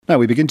Now,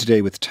 we begin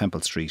today with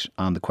Temple Street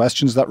and the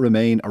questions that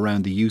remain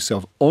around the use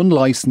of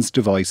unlicensed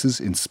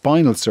devices in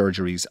spinal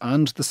surgeries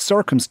and the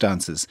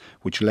circumstances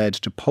which led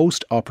to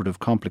post-operative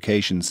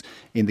complications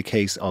in the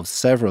case of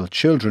several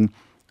children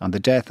and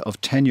the death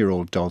of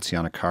 10-year-old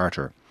Dulciana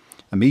Carter.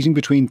 A meeting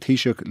between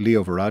Taoiseach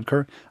Leo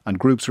Varadkar and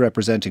groups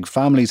representing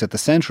families at the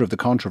centre of the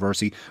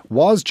controversy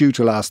was due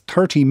to last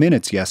 30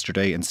 minutes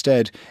yesterday.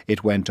 Instead,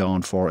 it went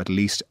on for at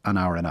least an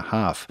hour and a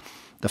half.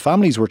 The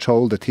families were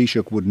told that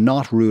Taoiseach would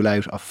not rule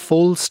out a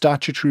full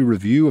statutory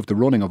review of the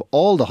running of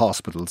all the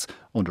hospitals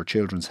under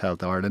Children's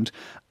Health Ireland,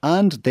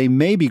 and they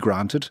may be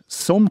granted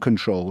some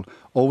control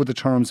over the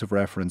terms of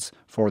reference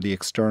for the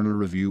external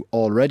review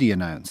already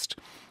announced.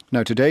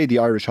 Now, today, the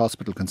Irish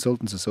Hospital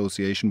Consultants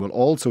Association will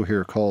also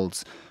hear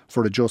calls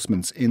for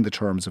adjustments in the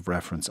terms of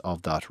reference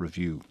of that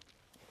review.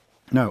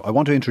 Now, I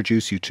want to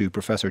introduce you to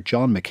Professor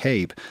John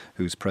McCabe,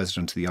 who's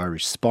president of the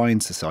Irish Spine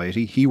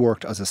Society. He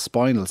worked as a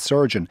spinal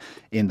surgeon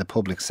in the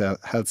public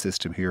health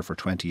system here for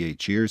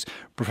 28 years.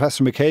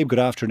 Professor McCabe, good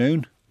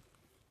afternoon.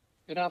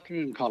 Good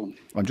afternoon, Colin.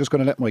 I'm just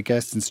going to let my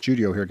guests in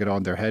studio here get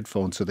on their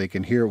headphones so they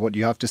can hear what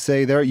you have to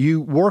say there.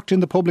 You worked in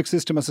the public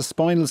system as a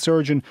spinal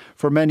surgeon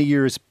for many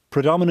years,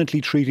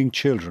 predominantly treating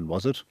children,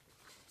 was it?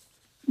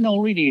 No,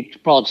 really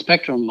broad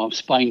spectrum of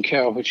spine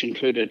care, which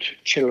included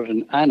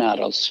children and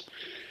adults.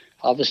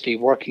 Obviously,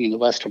 working in the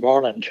west of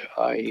Ireland,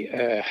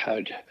 I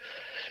had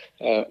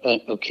an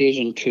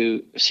occasion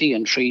to see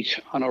and treat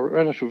on a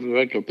relatively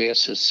regular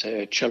basis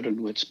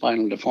children with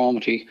spinal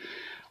deformity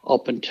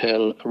up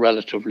until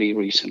relatively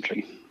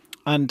recently.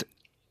 And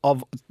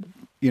of,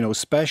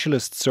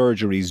 specialist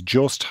surgeries,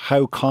 just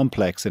how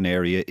complex an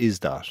area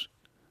is that?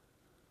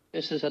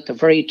 This is at the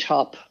very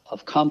top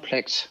of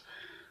complex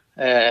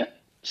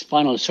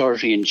spinal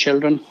surgery in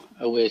children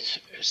with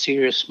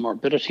serious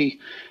morbidity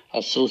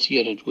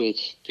associated with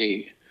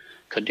the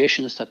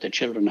conditions that the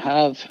children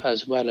have,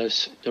 as well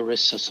as the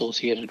risks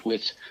associated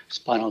with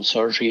spinal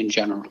surgery in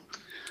general.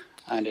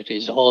 And it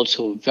is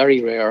also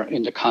very rare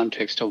in the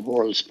context of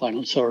world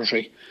spinal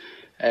surgery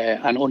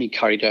and only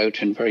carried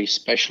out in very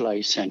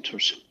specialised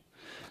centres.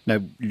 Now,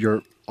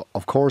 you're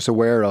of course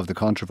aware of the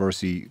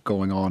controversy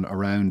going on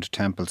around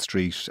Temple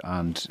Street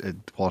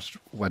and what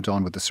went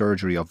on with the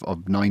surgery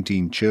of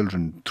 19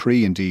 children,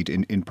 3 indeed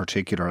in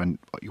particular. And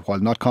while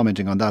not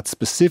commenting on that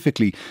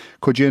specifically,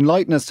 could you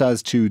enlighten us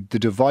as to the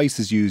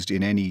devices used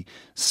in any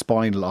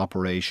spinal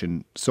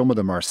operation? Some of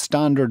them are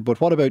standard,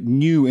 but what about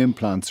new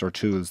implants or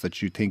tools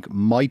that you think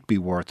might be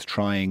worth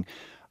trying?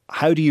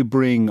 How do you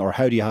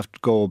have to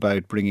go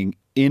about bringing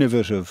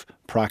innovative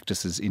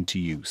practices into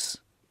use?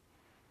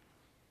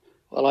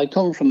 Well, I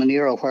come from an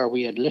era where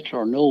we had little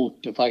or no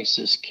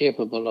devices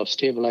capable of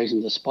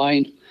stabilising the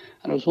spine,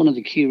 and it was one of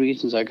the key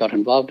reasons I got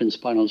involved in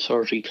spinal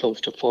surgery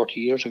close to 40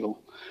 years ago,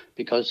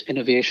 because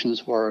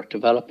innovations were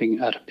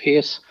developing at a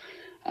pace,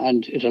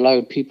 and it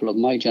allowed people of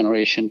my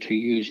generation to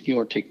use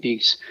newer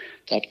techniques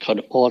that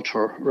could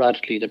alter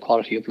radically the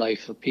quality of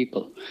life of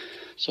people.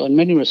 So in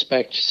many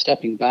respects,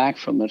 stepping back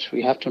from it,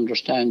 we have to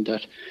understand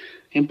that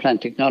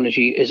implant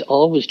technology is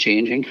always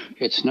changing.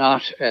 It's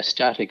not a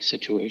static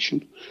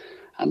situation.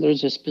 And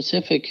there's a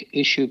specific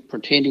issue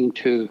pertaining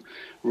to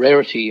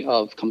rarity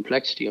of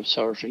complexity of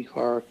surgery,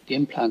 where the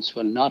implants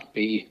will not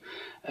be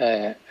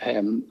a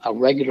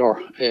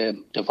regular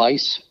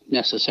device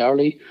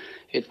necessarily.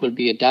 It will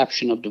be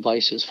adaptation of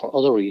devices for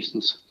other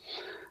reasons.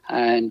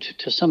 And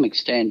to some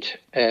extent,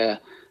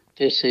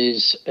 this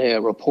is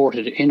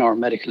reported in our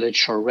medical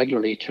literature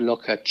regularly to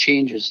look at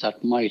changes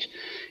that might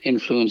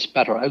influence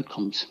better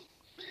outcomes.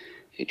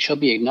 It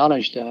should be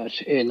acknowledged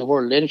that in the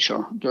world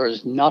literature, there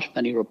is not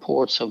many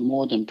reports of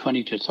more than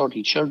 20 to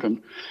 30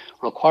 children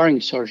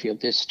requiring surgery of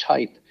this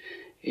type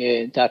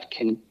that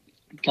can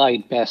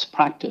guide best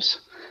practice.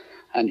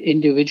 And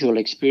individual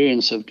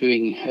experience of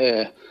doing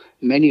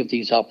many of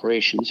these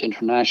operations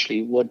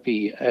internationally would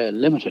be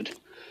limited.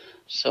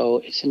 So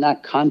it's in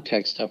that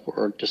context that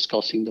we're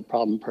discussing the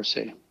problem per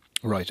se.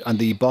 Right. And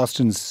the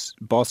Boston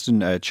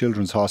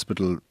Children's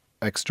Hospital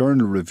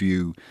external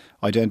review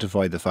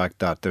identified the fact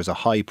that there's a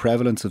high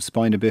prevalence of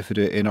spina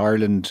bifida in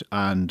Ireland,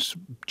 and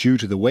due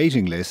to the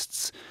waiting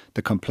lists,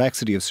 the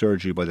complexity of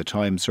surgery by the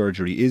time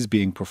surgery is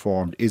being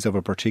performed is of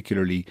a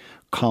particularly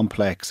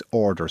complex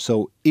order.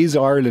 So is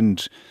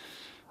Ireland,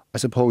 I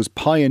suppose,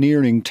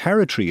 pioneering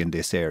territory in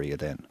this area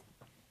then?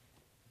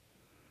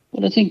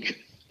 Well, I think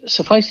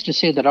suffice to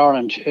say that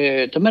Ireland,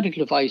 the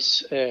medical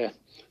device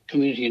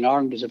community in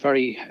Ireland is a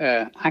very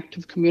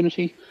active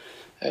community.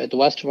 The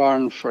west of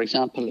Ireland, for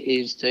example,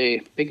 is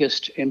the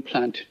biggest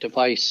implant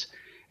device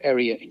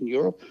area in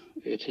Europe.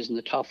 It is in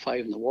the top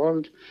 5 in the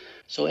world.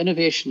 So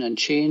innovation and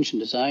change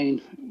and design,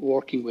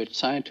 working with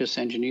scientists,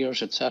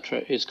 engineers, etc.,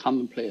 is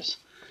commonplace.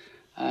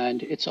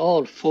 And it's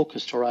all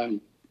focused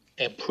around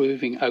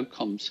improving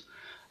outcomes.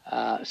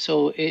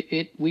 So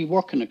we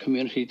work in a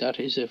community that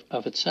is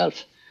of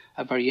itself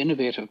a very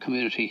innovative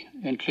community,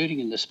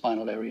 including in the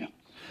spinal area.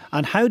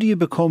 And how do you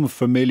become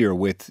familiar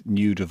with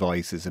new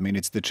devices? I mean,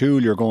 it's the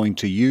tool you're going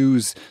to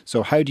use.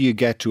 So how do you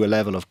get to a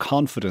level of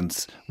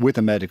confidence with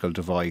a medical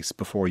device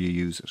before you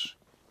use it?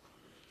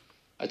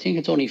 I think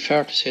it's only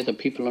fair to say that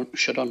people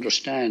should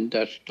understand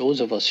that those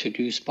of us who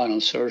do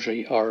spinal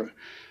surgery are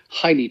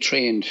highly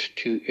trained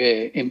to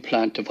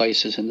implant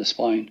devices in the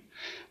spine.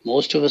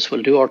 Most of us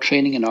will do our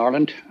training in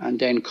Ireland and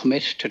then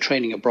commit to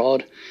training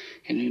abroad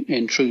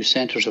in true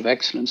centres of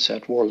excellence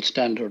at world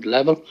standard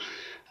level,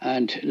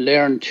 and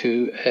learn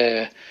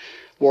to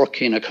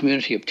work in a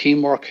community of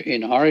teamwork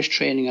in Irish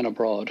training and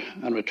abroad,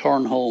 and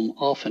return home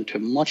often to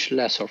much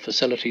lesser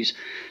facilities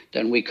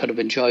than we could have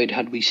enjoyed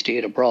had we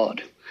stayed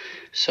abroad.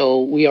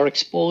 So we are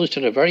exposed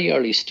at a very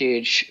early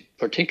stage,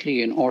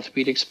 particularly in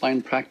orthopaedic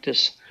spine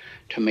practice,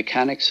 to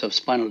mechanics of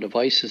spinal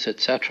devices,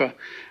 etc.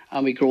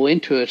 And we grow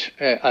into it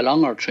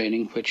along our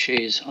training, which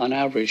is on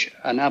average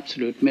an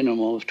absolute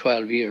minimum of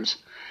 12 years.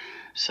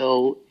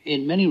 So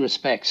in many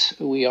respects,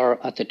 we are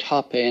at the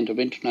top end of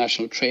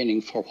international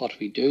training for what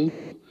we do,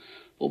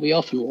 but we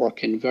often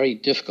work in very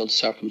difficult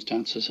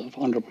circumstances of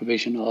under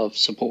provision of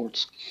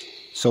supports.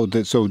 So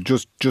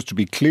just to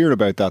be clear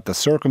about that, the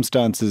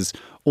circumstances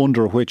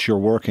under which you're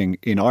working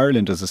in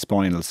Ireland as a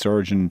spinal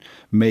surgeon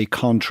may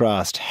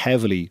contrast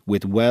heavily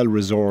with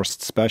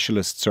well-resourced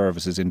specialist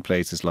services in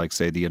places like,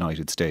 say, the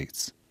United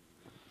States.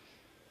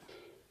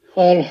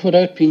 Well,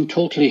 without being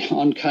totally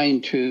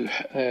unkind to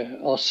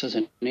us as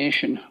a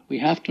nation, we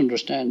have to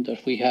understand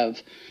that we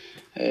have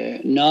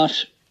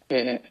not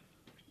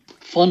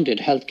funded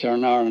healthcare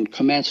in Ireland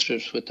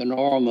commensurate with the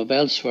norm of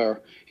elsewhere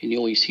in the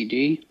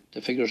OECD.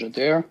 The figures are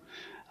there.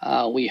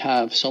 We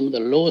have some of the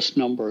lowest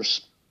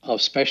numbers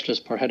of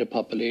specialists per head of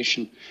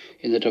population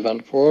in the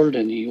developed world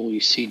in the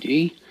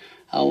OECD.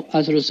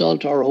 As a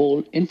result, our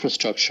whole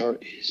infrastructure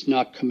is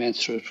not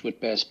commensurate with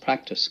best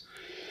practice.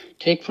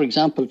 Take, for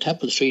example,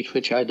 Temple Street,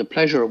 which I had the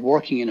pleasure of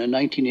working in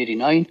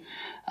 1989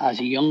 as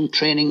a young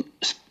training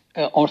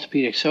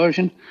orthopaedic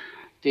surgeon.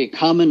 The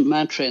common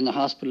mantra in the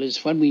hospital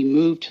is when we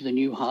move to the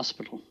new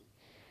hospital.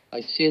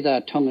 I say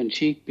that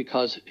tongue-in-cheek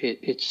because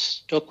it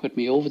stuck with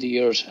me over the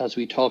years as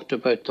we talked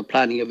about the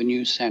planning of a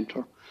new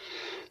centre.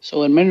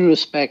 So in many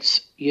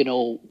respects,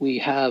 we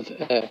have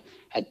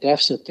a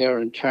deficit there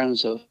in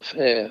terms of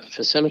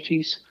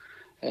facilities,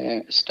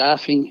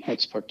 staffing,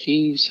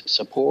 expertise,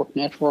 support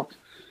network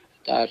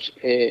that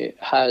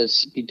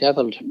has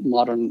bedeviled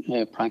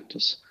modern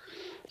practice.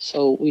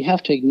 So we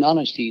have to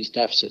acknowledge these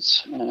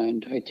deficits,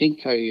 and I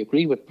think I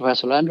agree with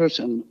Professor Landers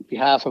on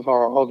behalf of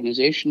our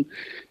organisation,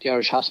 the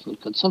Irish Hospital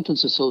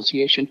Consultants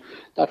Association,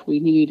 that we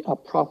need a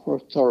proper,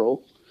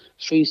 thorough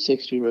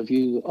 360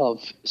 review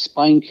of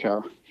spine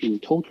care in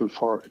total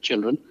for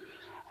children,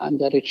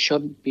 and that it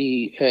should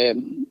be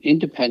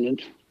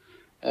independent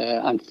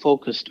and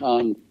focused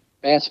on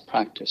best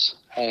practice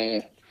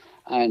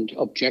and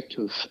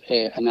objective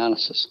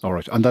analysis. All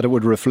right, and that it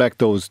would reflect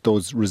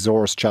those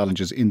resource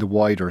challenges in the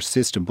wider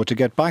system. But to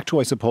get back to,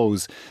 I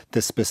suppose,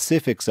 the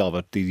specifics of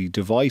it, the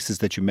devices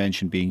that you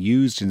mentioned being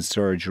used in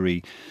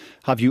surgery,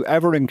 have you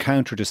ever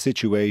encountered a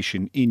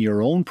situation in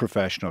your own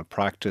professional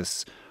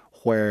practice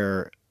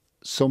where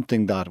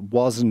something that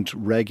wasn't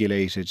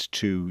regulated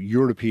to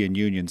European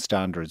Union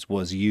standards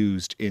was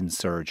used in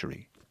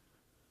surgery?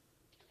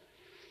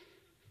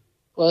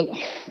 Well,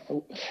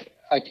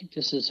 I think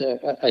this is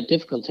a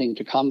difficult thing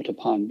to comment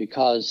upon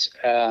because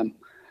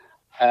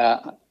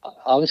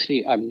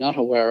obviously I'm not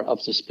aware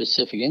of the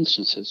specific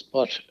instances,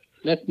 but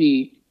let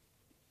me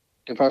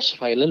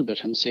diversify a little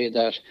bit and say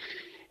that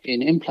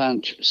in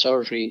implant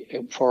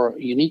surgery for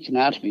unique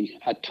anatomy,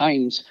 at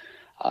times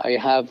I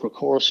have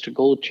recourse to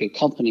go to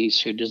companies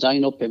who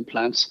design up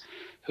implants,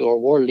 who are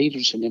world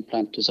leaders in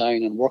implant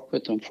design, and work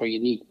with them for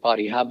unique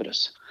body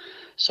habitus.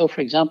 So,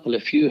 for example,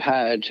 if you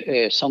had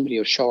somebody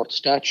of short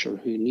stature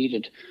who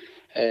needed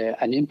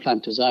an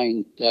implant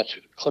design that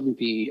couldn't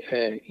be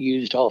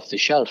used off the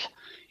shelf,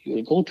 you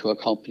will go to a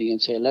company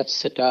and say, let's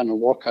sit down and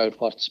work out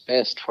what's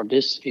best for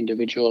this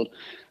individual.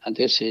 And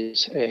this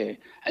is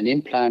an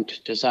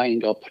implant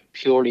designed up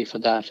purely for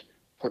that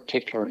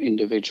particular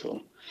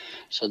individual.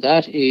 So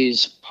that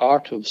is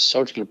part of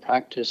surgical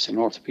practice in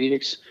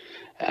orthopedics.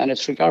 And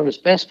it's regarded as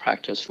best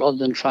practice rather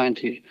than trying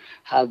to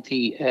have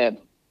the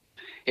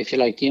if you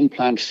like, the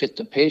implant fit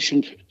the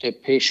patient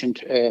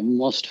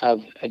must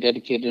have a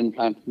dedicated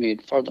implant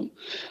made for them.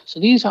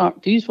 So these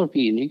would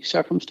be unique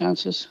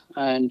circumstances,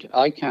 and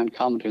I can't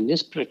comment on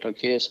this particular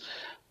case,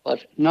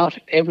 but not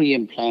every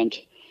implant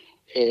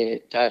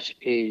that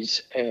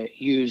is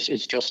used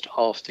is just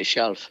off the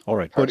shelf. All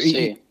right, but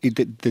the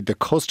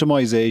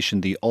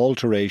customization, the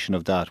alteration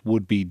of that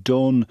would be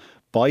done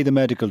by the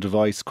medical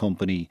device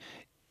company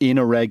in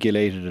a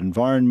regulated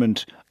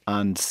environment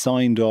and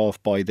signed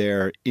off by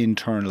their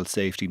internal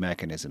safety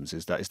mechanisms.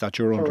 Is that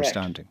your Correct.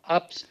 Understanding?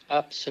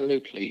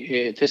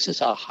 Absolutely. This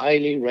is a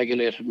highly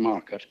regulated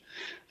market,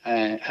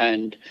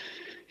 and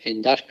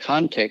in that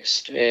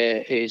context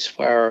is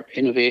where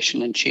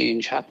innovation and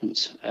change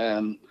happens.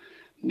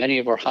 Many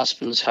of our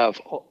hospitals have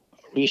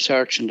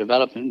research and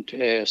development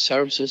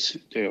services.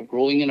 They're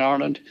growing in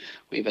Ireland.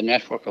 We have a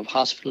network of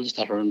hospitals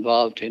that are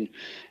involved in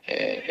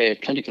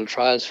clinical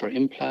trials for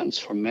implants,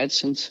 for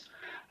medicines.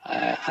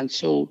 And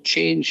so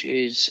change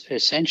is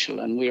essential,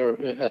 and we are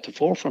at the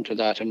forefront of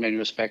that in many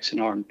respects in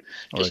Ireland,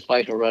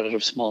 despite our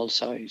relative small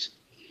size.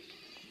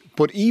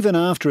 But even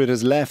after it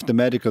has left the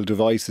medical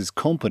devices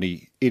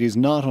company, it is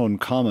not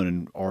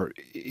uncommon, or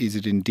is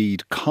it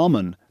indeed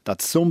common,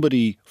 that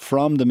somebody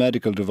from the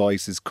medical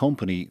devices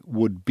company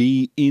would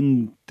be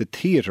in the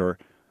theatre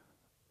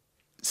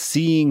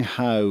seeing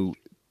how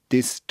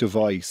this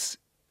device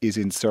is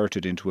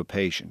inserted into a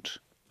patient.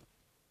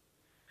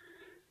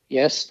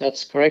 Yes,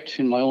 that's correct.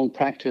 In my own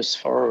practice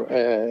for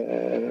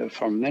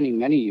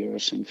many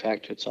years, in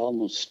fact, it's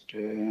almost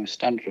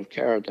standard of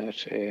care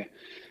that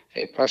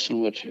a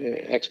person with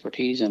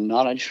expertise and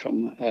knowledge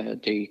from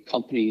the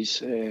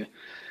company's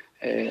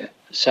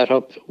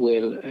setup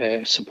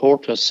will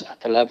support us at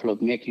the level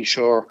of making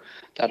sure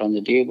that on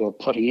the day we're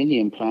putting in the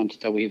implant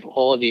that we have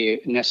all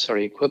the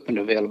necessary equipment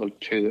available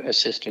to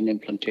assist in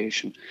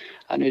implantation,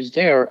 and is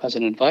there as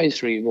an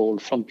advisory role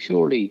from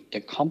purely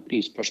the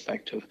company's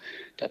perspective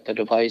that the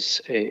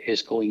device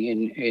is going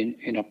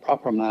in a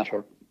proper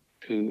manner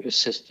to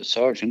assist the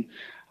surgeon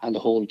and the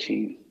whole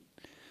team.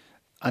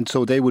 And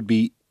so they would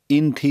be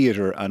in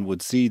theatre and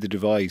would see the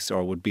device,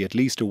 or would be at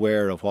least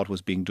aware of what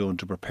was being done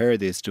to prepare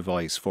this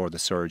device for the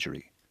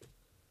surgery.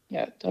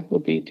 Yeah, that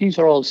would be. These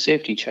are all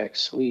safety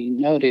checks. We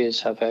nowadays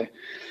have a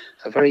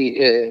very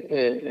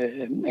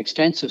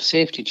extensive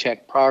safety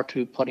check prior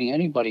to putting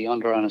anybody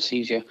under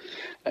anaesthesia.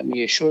 Let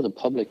me assure the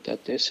public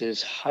that this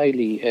is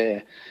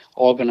highly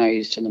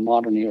organised in the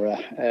modern era,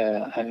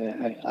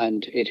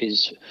 and it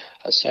is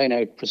a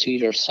sign-out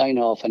procedure,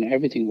 sign-off, and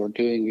everything we're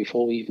doing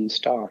before we even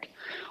start.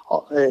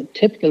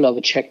 Typical of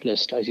a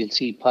checklist, as you'll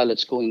see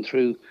pilots going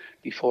through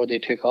before they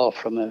take off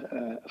from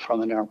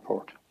an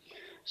airport.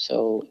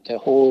 So the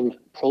whole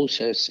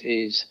process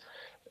is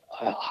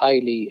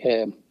highly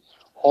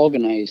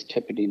organised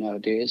typically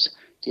nowadays.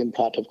 The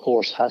implant, of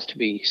course, has to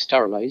be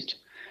sterilised.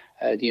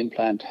 The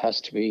implant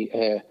has to be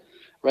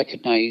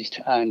recognised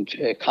and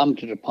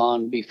commented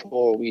upon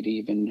before we'd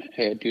even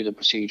do the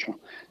procedure,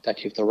 that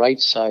you have the right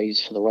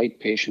size for the right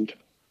patient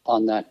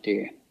on that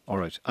day. All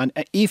right. And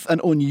if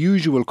an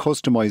unusual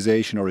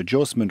customisation or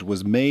adjustment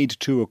was made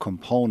to a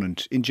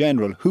component in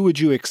general, who would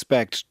you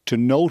expect to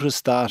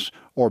notice that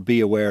or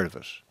be aware of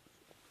it?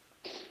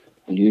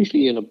 Well,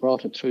 usually you'll have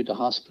brought it through the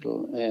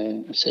hospital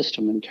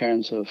system in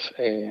terms of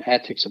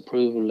ethics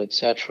approval,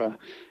 etc.,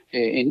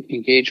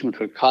 engagement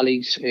with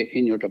colleagues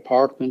in your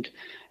department,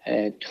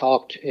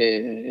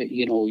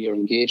 you're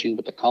engaging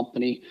with the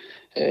company.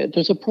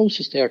 There's a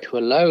process there to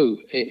allow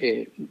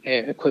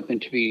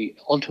equipment to be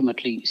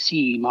ultimately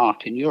CE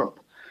marked in Europe.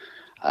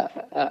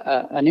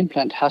 An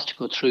implant has to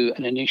go through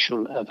an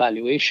initial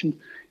evaluation,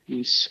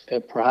 use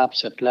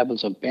perhaps at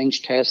levels of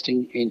bench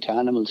testing into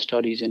animal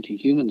studies, into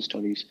human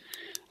studies.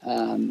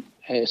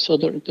 So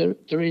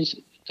there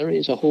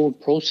is a whole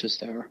process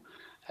there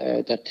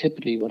that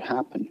typically would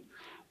happen.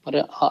 But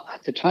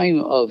at the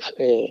time of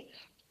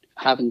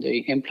having the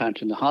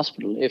implant in the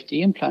hospital, if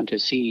the implant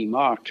is CE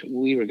marked,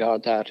 we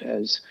regard that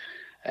as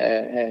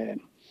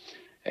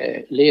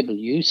label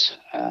use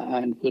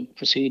and would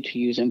proceed to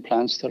use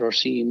implants that are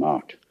CE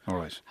marked. All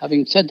right.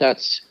 Having said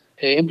that,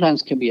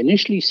 implants can be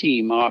initially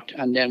CE marked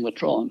and then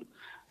withdrawn,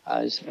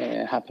 as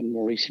happened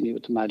more recently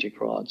with the magic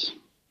rods.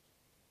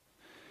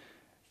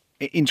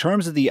 In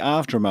terms of the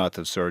aftermath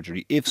of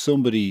surgery, if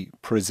somebody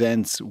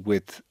presents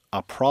with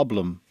a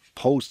problem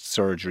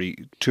post-surgery,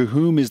 to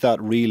whom is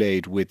that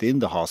relayed within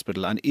the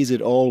hospital, and is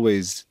it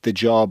always the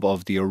job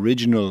of the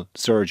original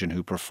surgeon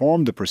who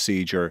performed the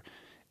procedure?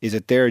 Is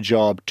it their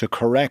job to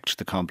correct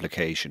the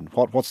complication?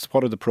 What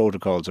are the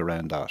protocols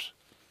around that?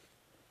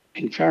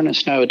 In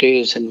fairness,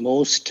 nowadays in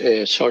most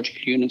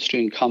surgical units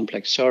doing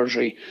complex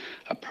surgery,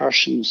 a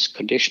person's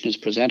condition is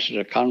presented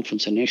at a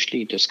conference,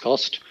 initially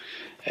discussed,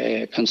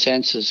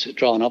 consensus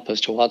drawn up as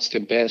to what's the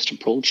best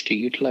approach to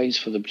utilise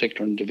for the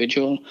particular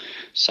individual,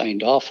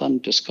 signed off on,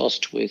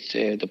 discussed with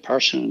the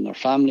person and their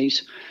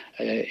families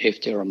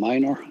if they're a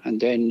minor, and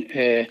then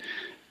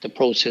the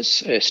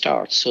process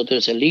starts. So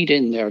there's a lead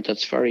in there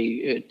that's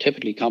very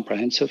typically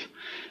comprehensive.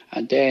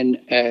 And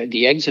then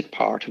the exit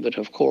part of it,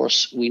 of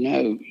course, we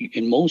now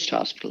in most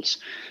hospitals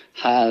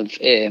have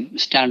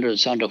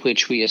standards under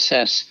which we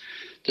assess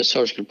the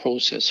surgical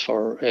process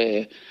for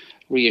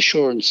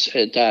reassurance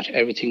that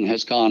everything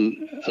has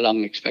gone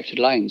along expected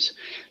lines.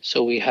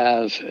 So we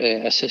have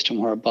a system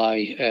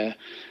whereby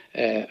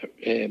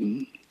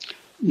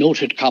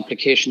noted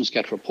complications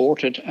get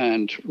reported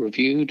and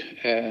reviewed,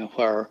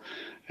 where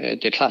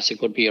the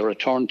classic would be a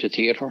return to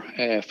theatre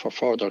for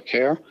further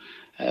care,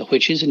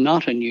 which is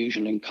not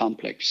unusual in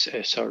complex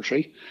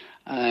surgery.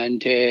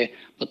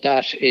 But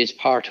that is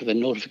part of a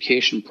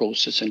notification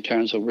process in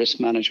terms of risk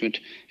management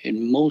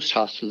in most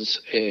hospitals,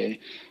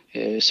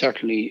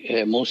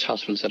 certainly most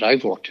hospitals that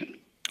I've worked in.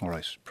 All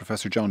right.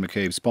 Professor John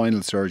McCabe,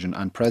 spinal surgeon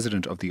and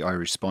president of the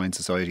Irish Spine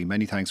Society,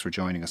 many thanks for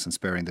joining us and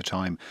sparing the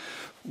time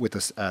with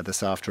us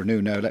this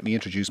afternoon. Now, let me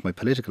introduce my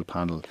political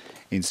panel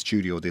in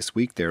studio this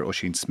week. They're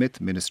Ossian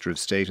Smyth, Minister of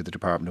State at the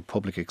Department of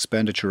Public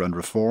Expenditure and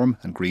Reform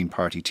and Green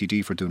Party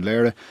TD for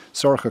Dunleary,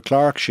 Sorca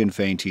Clarke, Sinn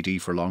Féin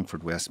TD for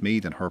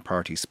Longford-Westmeath and her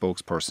party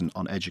spokesperson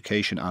on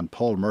education, and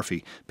Paul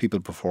Murphy, People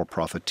Before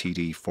Profit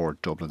TD for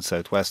Dublin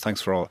South West.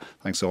 Thanks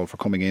all for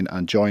coming in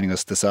and joining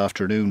us this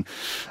afternoon.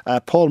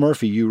 Paul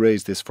Murphy, you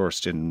raised this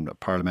first in a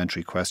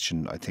parliamentary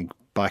question, I think,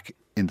 back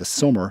in the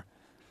summer.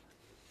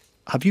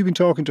 Have you been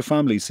talking to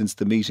families since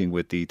the meeting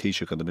with the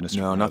Taoiseach and the Minister?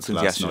 No, not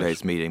since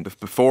yesterday's meeting. But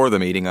before the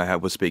meeting, I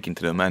was speaking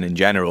to them, and in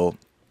general,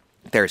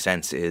 their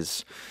sense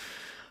is,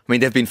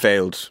 they've been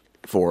failed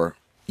for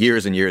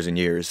years and years and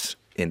years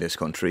in this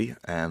country.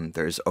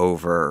 There's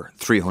over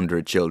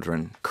 300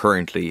 children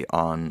currently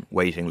on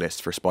waiting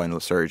lists for spinal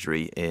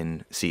surgery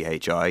in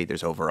CHI.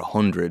 There's over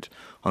 100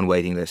 on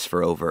waiting lists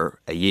for over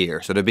a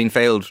year. So they've been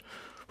failed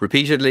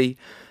repeatedly.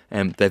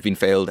 They've been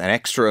failed an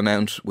extra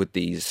amount with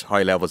these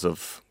high levels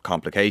of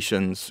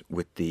complications,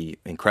 with the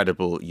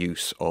incredible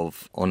use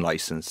of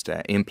unlicensed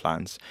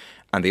implants.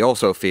 And they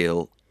also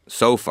feel,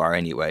 so far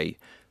anyway,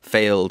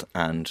 failed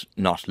and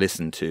not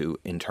listened to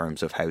in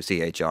terms of how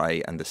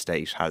CHI and the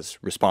state has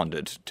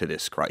responded to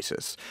this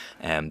crisis.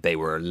 They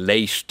were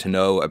late to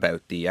know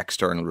about the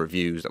external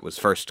reviews that was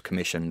first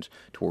commissioned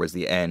towards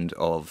the end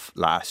of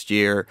last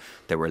year.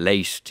 They were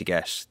late to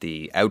get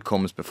the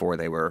outcomes before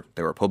they were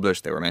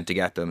published. They were meant to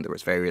get them. There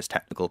was various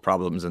technical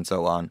problems and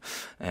so on.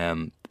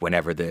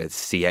 Whenever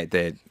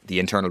the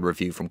internal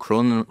review from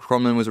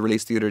Crumlin was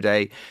released the other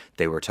day,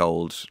 they were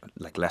told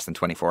less than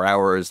 24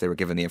 hours. They were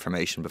given the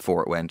information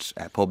before it went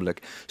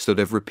public. So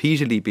they've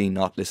repeatedly been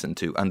not listened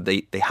to, and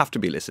they have to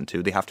be listened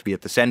to. They have to be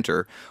at the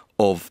centre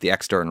of the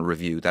external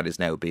review that is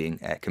now being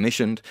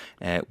commissioned,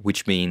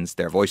 which means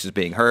their voice is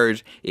being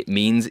heard. It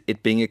means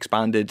it being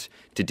expanded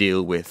to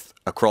deal with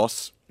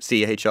across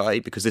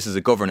CHI, because this is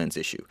a governance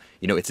issue.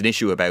 It's an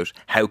issue about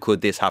how could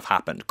this have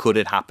happened? Could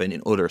it happen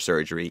in other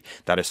surgery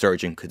that a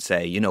surgeon could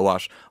say, you know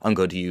what, I'm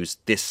going to use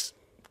this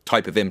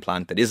type of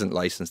implant that isn't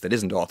licensed, that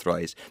isn't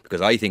authorised,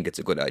 because I think it's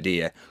a good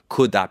idea.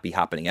 Could that be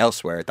happening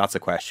elsewhere? That's a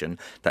question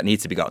that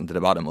needs to be gotten to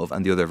the bottom of.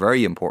 And the other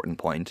very important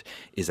point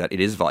is that it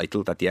is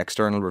vital that the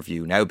external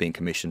review now being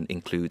commissioned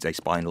includes a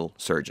spinal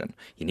surgeon.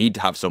 You need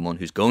to have someone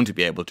who's going to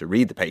be able to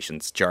read the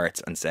patient's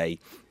charts and say,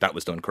 that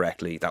was done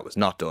correctly, that was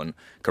not done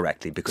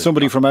correctly. Because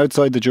somebody from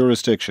outside the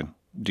jurisdiction,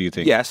 do you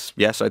think? Yes,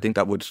 I think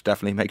that would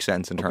definitely make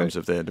sense in terms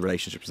of the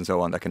relationships and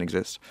so on that can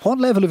exist. What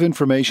level of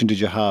information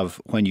did you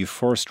have when you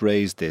first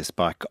raised this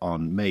back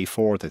on May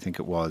 4th, I think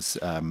it was,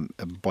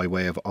 by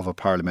way of a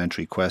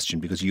parliamentary question?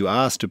 Because you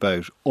asked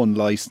about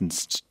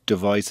unlicensed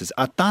devices.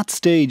 At that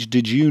stage,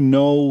 did you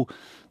know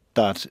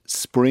that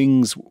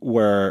springs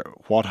were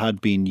what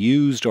had been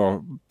used,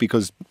 or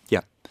because...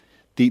 Yeah.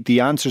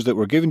 The answers that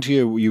were given to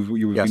you,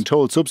 you've been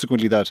told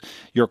subsequently that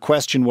your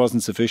question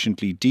wasn't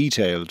sufficiently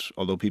detailed,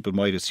 although people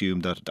might assume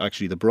that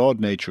actually the broad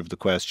nature of the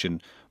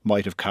question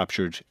might have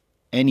captured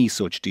any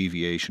such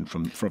deviation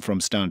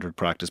from standard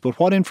practice. But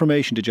what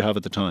information did you have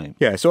at the time?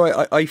 Yeah,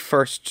 so I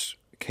first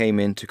came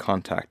into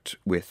contact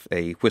with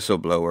a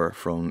whistleblower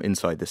from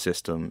inside the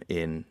system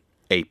in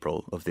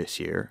April of this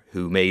year,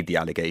 who made the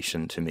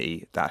allegation to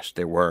me that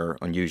there were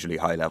unusually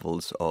high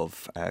levels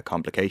of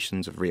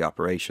complications of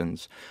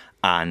reoperations,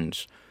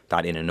 and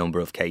that in a number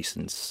of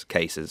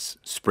cases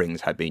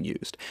springs had been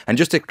used. And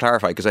just to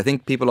clarify, because I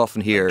think people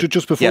often hear...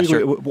 Just before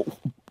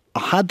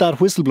had that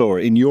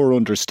whistleblower, in your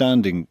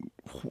understanding,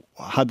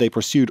 had they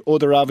pursued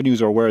other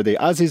avenues, or were they,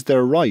 as is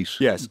their right,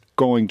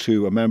 going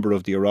to a member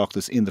of the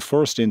Oireachtas in the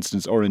first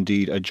instance, or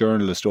indeed a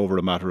journalist over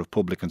a matter of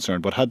public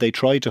concern, but had they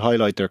tried to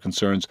highlight their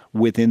concerns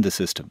within the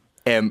system?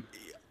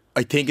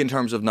 I think in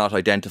terms of not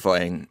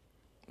identifying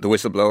the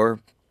whistleblower,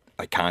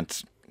 I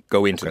can't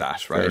go into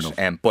that,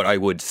 right? But I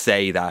would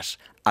say that,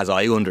 as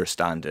I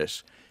understand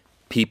it,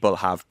 people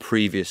have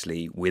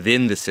previously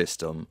within the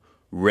system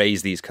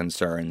raised these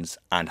concerns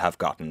and have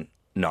gotten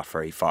not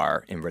very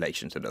far in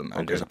relation to them.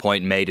 And there's a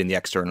point made in the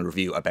external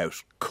review about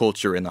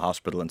culture in the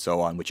hospital and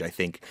so on, which I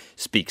think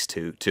speaks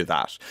to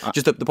that.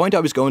 Just the point I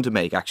was going to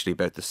make actually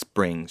about the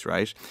springs,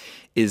 right,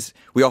 is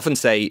we often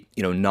say,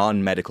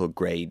 non-medical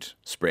grade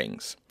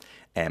springs.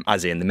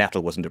 As in the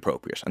metal wasn't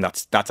appropriate, and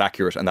that's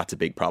accurate, and that's a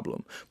big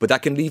problem. But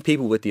that can leave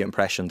people with the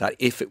impression that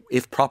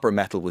if proper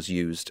metal was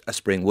used, a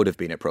spring would have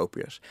been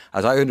appropriate.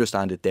 As I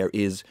understand it, there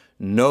is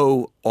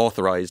no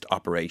authorised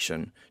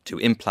operation to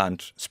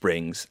implant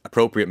springs,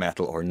 appropriate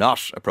metal or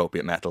not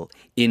appropriate metal,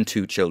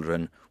 into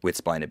children with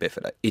spina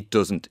bifida. It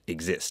doesn't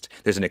exist.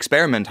 There's an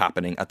experiment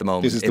happening at the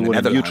moment this is in the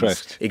Netherlands.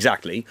 Utrecht.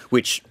 Exactly,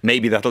 which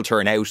maybe that'll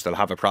turn out, they'll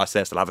have a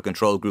process, they'll have a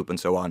control group and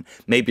so on.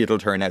 Maybe it'll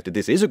turn out that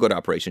this is a good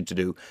operation to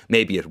do,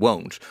 maybe it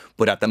won't.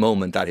 But at the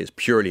moment, that is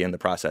purely in the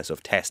process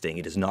of testing.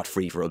 It is not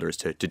free for others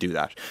to do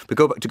that.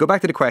 But to go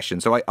back to the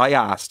question, so I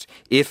asked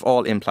if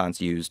all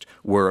implants used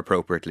were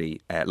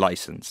appropriately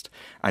licensed.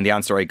 And the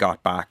answer I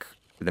got back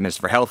the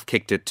Minister for Health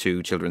kicked it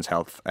to Children's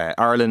Health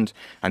Ireland,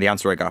 and the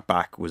answer I got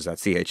back was that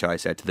CHI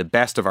said, to the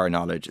best of our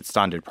knowledge, it's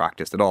standard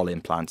practice that all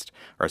implants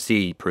are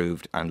CE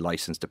approved and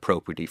licensed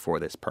appropriately for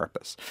this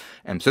purpose.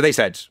 So they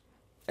said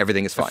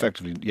everything is fine.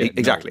 Effectively, yeah,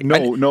 exactly.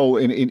 No.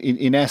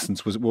 In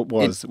essence, was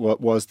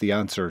the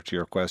answer to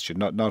your question,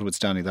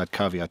 notwithstanding that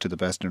caveat, to the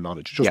best of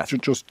knowledge.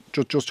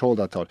 Just hold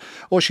that thought.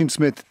 Ossian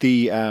Smyth,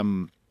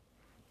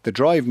 the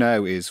drive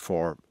now is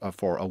for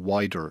a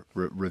wider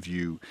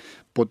review,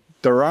 but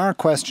there are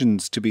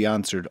questions to be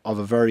answered of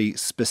a very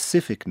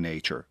specific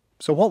nature.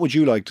 So what would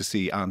you like to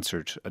see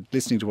answered?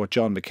 Listening to what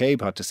John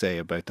McCabe had to say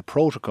about the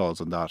protocols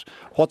on that,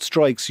 what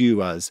strikes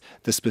you as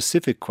the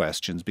specific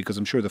questions? Because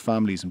I'm sure the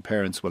families and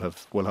parents will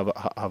have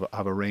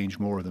a range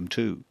more of them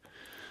too.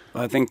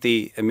 Well, I think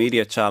the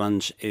immediate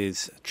challenge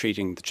is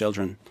treating the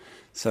children.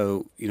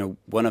 So,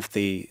 one of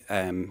the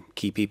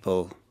key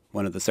people,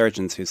 one of the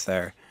surgeons who's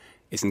there,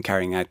 isn't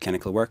carrying out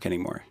clinical work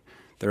anymore.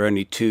 There are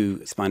only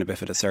 2 spina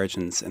bifida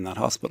surgeons in that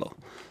hospital.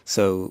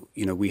 So,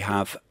 we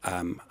have,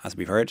 as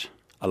we've heard,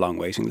 a long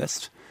waiting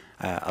list,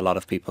 a lot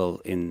of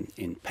people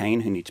in pain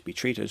who need to be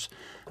treated.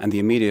 And the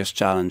immediate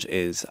challenge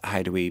is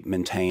how do we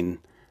maintain,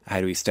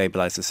 how do we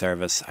stabilise the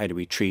service, how do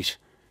we treat,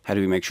 how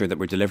do we make sure that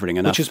we're delivering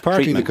enough treatment? Which is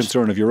partly treatment? The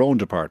concern of your own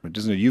department,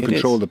 isn't it? You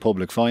control the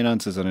public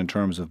finances, and in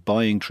terms of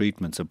buying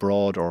treatments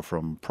abroad or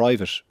from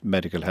private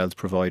medical health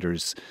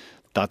providers,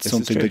 that's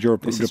something that your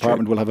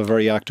department will have a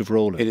very active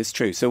role in. It is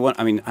true. So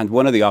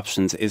one of the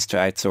options is to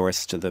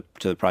outsource to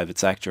the private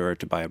sector or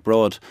to buy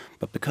abroad.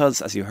 But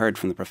because, as you heard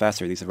from the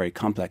professor, these are very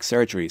complex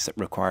surgeries that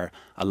require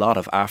a lot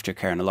of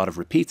aftercare and a lot of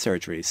repeat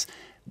surgeries,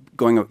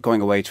 going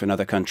away to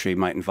another country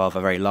might involve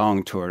a very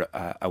long tour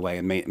away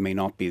and may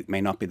not be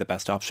the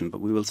best option.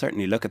 But we will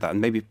certainly look at that, and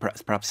maybe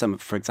perhaps some,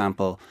 for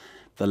example,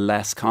 the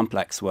less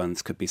complex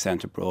ones could be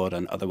sent abroad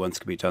and other ones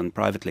could be done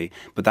privately.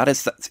 But that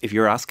is, if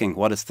you're asking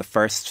what is the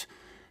first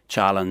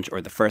challenge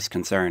or the first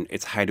concern,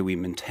 it's how do we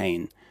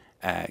maintain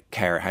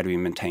care, how do we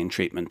maintain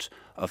treatment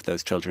of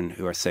those children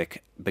who are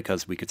sick,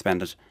 because we could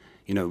spend it,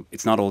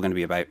 it's not all going to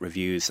be about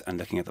reviews and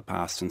looking at the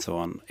past and so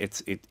on.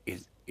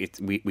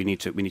 We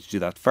need to do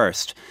that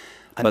first.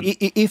 And but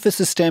if a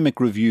systemic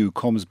review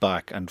comes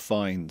back and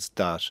finds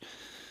that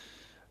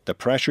the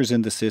pressures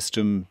in the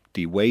system,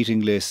 the waiting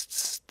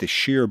lists, the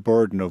sheer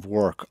burden of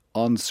work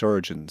on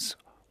surgeons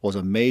was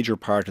a major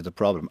part of the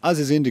problem, as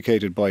is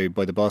indicated by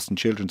the Boston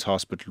Children's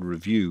Hospital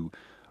review,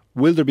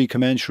 will there be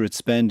commensurate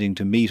spending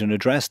to meet and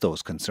address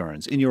those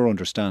concerns, in your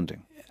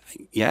understanding?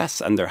 Yes,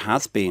 and there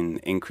has been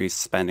increased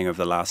spending over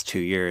the last 2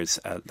 years.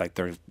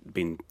 There have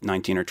been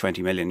 19 or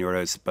 20 million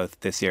euros both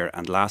this year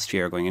and last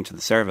year going into the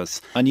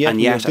service. And yet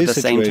at the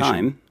same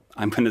time,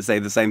 I'm going to say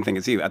the same thing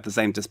as you,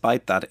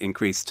 despite that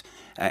increased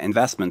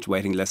investment,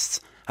 waiting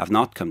lists have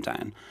not come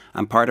down.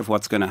 And part of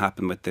what's going to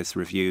happen with this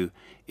review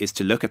is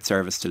to look at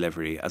service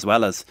delivery, as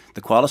well as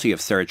the quality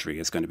of surgery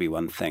is going to be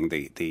one thing.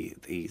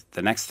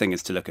 The next thing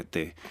is to look at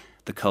the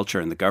culture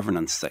and the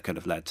governance that could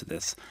have led to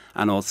this,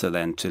 and also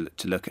then to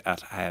look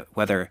at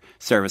whether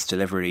service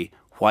delivery,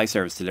 why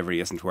service delivery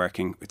isn't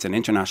working. It's an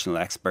international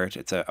expert.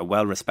 It's a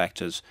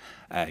well-respected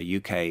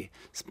UK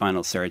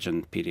spinal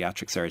surgeon,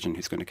 paediatric surgeon,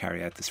 who's going to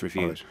carry out this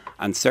review. Right.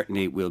 And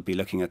certainly we'll be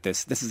looking at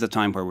this. This is a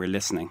time where we're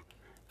listening,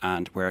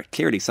 and where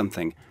clearly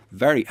something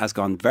has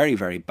gone very,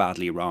 very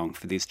badly wrong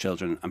for these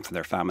children and for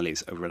their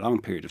families over a long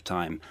period of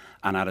time.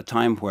 And at a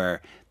time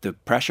where the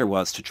pressure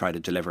was to try to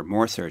deliver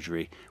more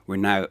surgery, we're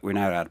now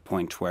at a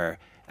point where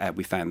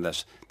we found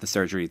that the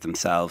surgery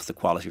themselves, the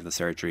quality of the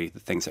surgery, the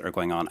things that are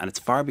going on, and it's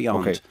far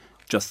beyond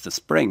just the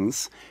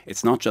springs.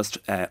 It's not just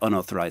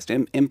unauthorised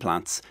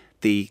implants.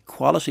 The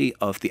quality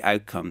of the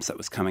outcomes that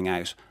was coming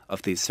out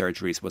of these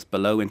surgeries was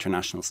below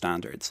international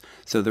standards.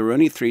 So there were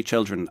only 3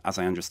 children, as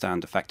I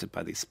understand, affected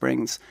by these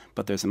springs,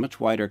 but there's a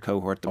much wider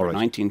cohort. There were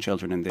 19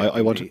 children in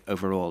the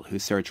overall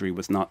whose surgery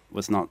was not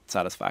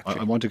satisfactory.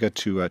 I want to get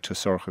to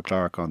Sorca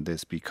Clarke on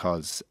this,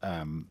 because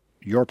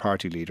your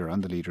party leader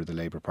and the leader of the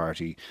Labour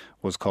Party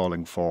was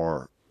calling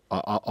for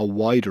a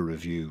wider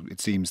review.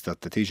 It seems that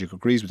the Taoiseach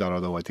agrees with that,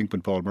 although I think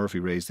when Paul Murphy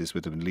raised this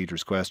with him in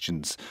Leaders'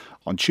 Questions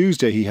on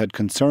Tuesday, he had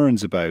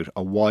concerns about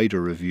a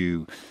wider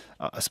review,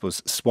 I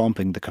suppose,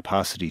 swamping the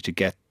capacity to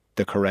get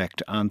the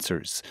correct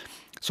answers.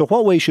 So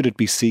what way should it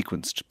be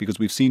sequenced? Because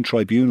we've seen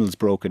tribunals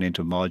broken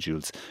into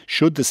modules.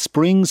 Should the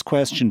springs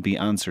question be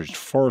answered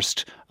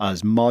first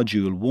as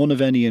module 1 of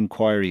any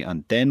inquiry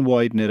and then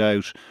widen it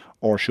out?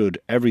 Or should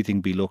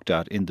everything be looked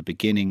at in the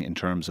beginning in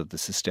terms of the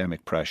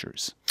systemic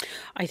pressures?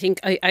 I think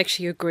I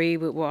actually agree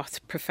with what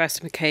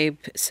Professor McCabe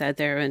said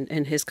there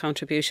in his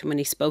contribution when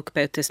he spoke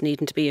about this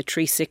needing to be a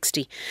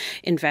 360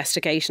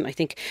 investigation. I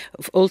think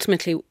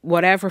ultimately,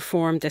 whatever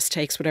form this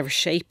takes, whatever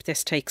shape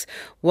this takes,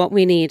 what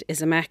we need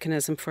is a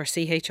mechanism for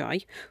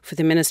CHI, for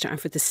the Minister and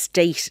for the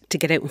state to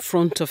get out in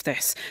front of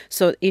this,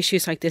 so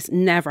issues like this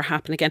never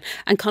happen again.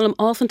 And Colm,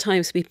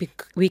 oftentimes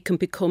we can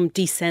become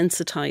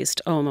desensitised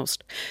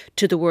almost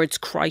to the word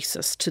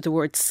crisis, to the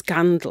word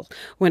scandal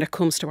when it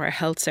comes to our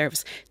health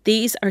service.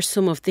 These are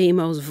some of the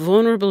most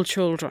vulnerable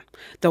children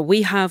that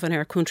we have in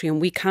our country, and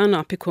we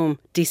cannot become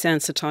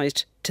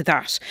desensitised to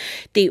that.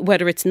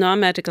 Whether it's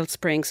non-medical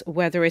springs,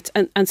 whether it's...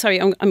 And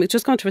sorry, I'm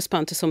just going to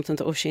respond to something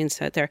that Ossian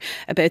said there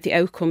about the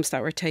outcomes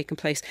that were taking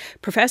place.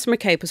 Professor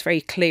McCabe was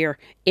very clear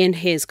in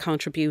his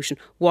contribution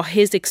what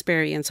his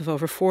experience of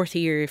over 40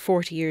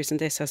 years in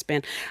this has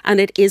been. And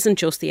it isn't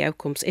just the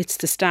outcomes, it's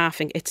the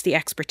staffing, it's the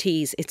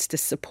expertise, it's the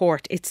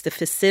support, it's the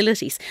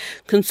facilities.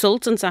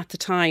 Consultants at the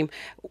time,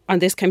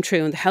 and this came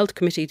through in the Health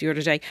Committee the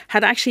other day,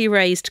 had actually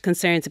raised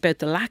concerns about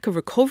the lack of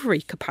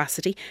recovery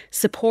capacity,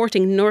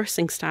 supporting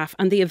nursing staff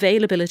and the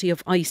availability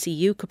of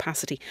ICU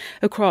capacity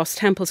across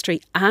Temple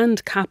Street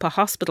and Kappa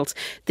hospitals.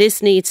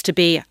 This needs to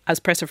be, as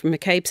Professor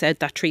McCabe said,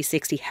 that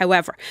 360.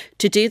 However,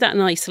 to do that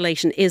in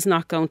isolation is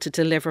not going to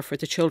deliver for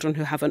the children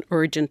who have an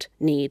urgent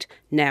need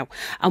now.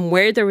 And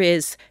where there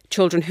is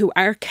children who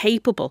are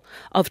capable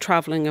of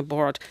travelling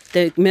abroad,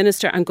 the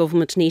Minister and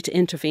Government need to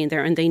intervene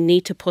there, and they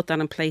need to put that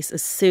in place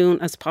as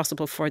soon as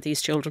possible for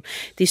these children.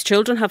 These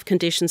children have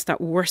conditions that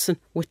worsen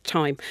with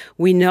time.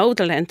 We know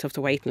the length of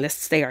the waiting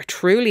lists. They are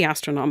truly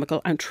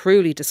astronomical and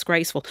truly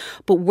disgraceful.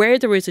 But where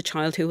there is a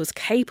child who is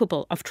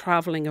capable of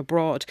travelling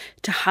abroad,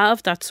 to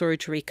have that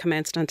surgery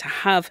commenced and to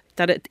have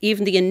that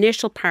even the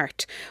initial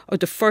part or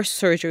the first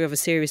surgery of a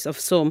series of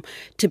some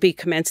to be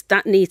commenced,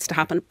 that needs to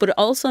happen. But it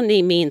also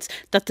means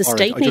that the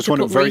state needs to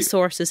put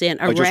resources in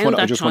around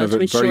that child to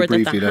ensure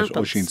that happens. Let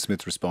Ossian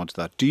Smyth respond to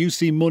that. Do you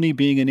see money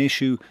being an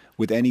issue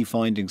with any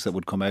findings that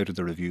would come out of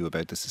the review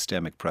about the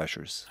systemic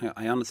pressures?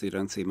 I honestly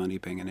don't see money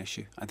being an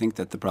issue. I think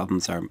that the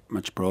problems are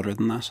much broader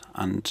than that.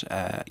 And,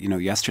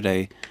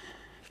 yesterday,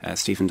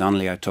 Stephen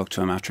Donnelly, I talked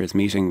to him after his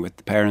meeting with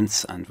the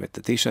parents and with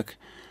the Taoiseach,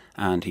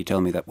 and he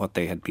told me that what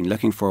they had been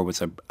looking for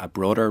was a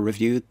broader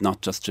review,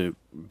 not just to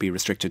be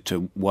restricted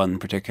to one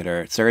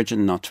particular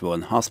surgeon, not to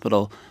one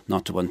hospital,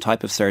 not to one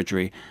type of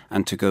surgery,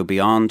 and to go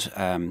beyond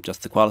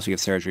just the quality of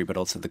surgery, but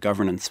also the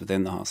governance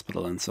within the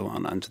hospital and so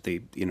on, and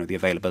the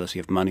availability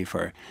of money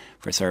for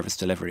service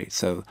delivery.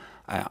 So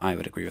I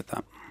would agree with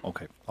that.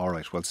 OK, all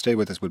right. Well, stay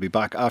with us. We'll be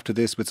back after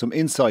this with some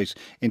insight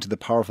into the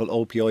powerful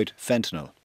opioid fentanyl.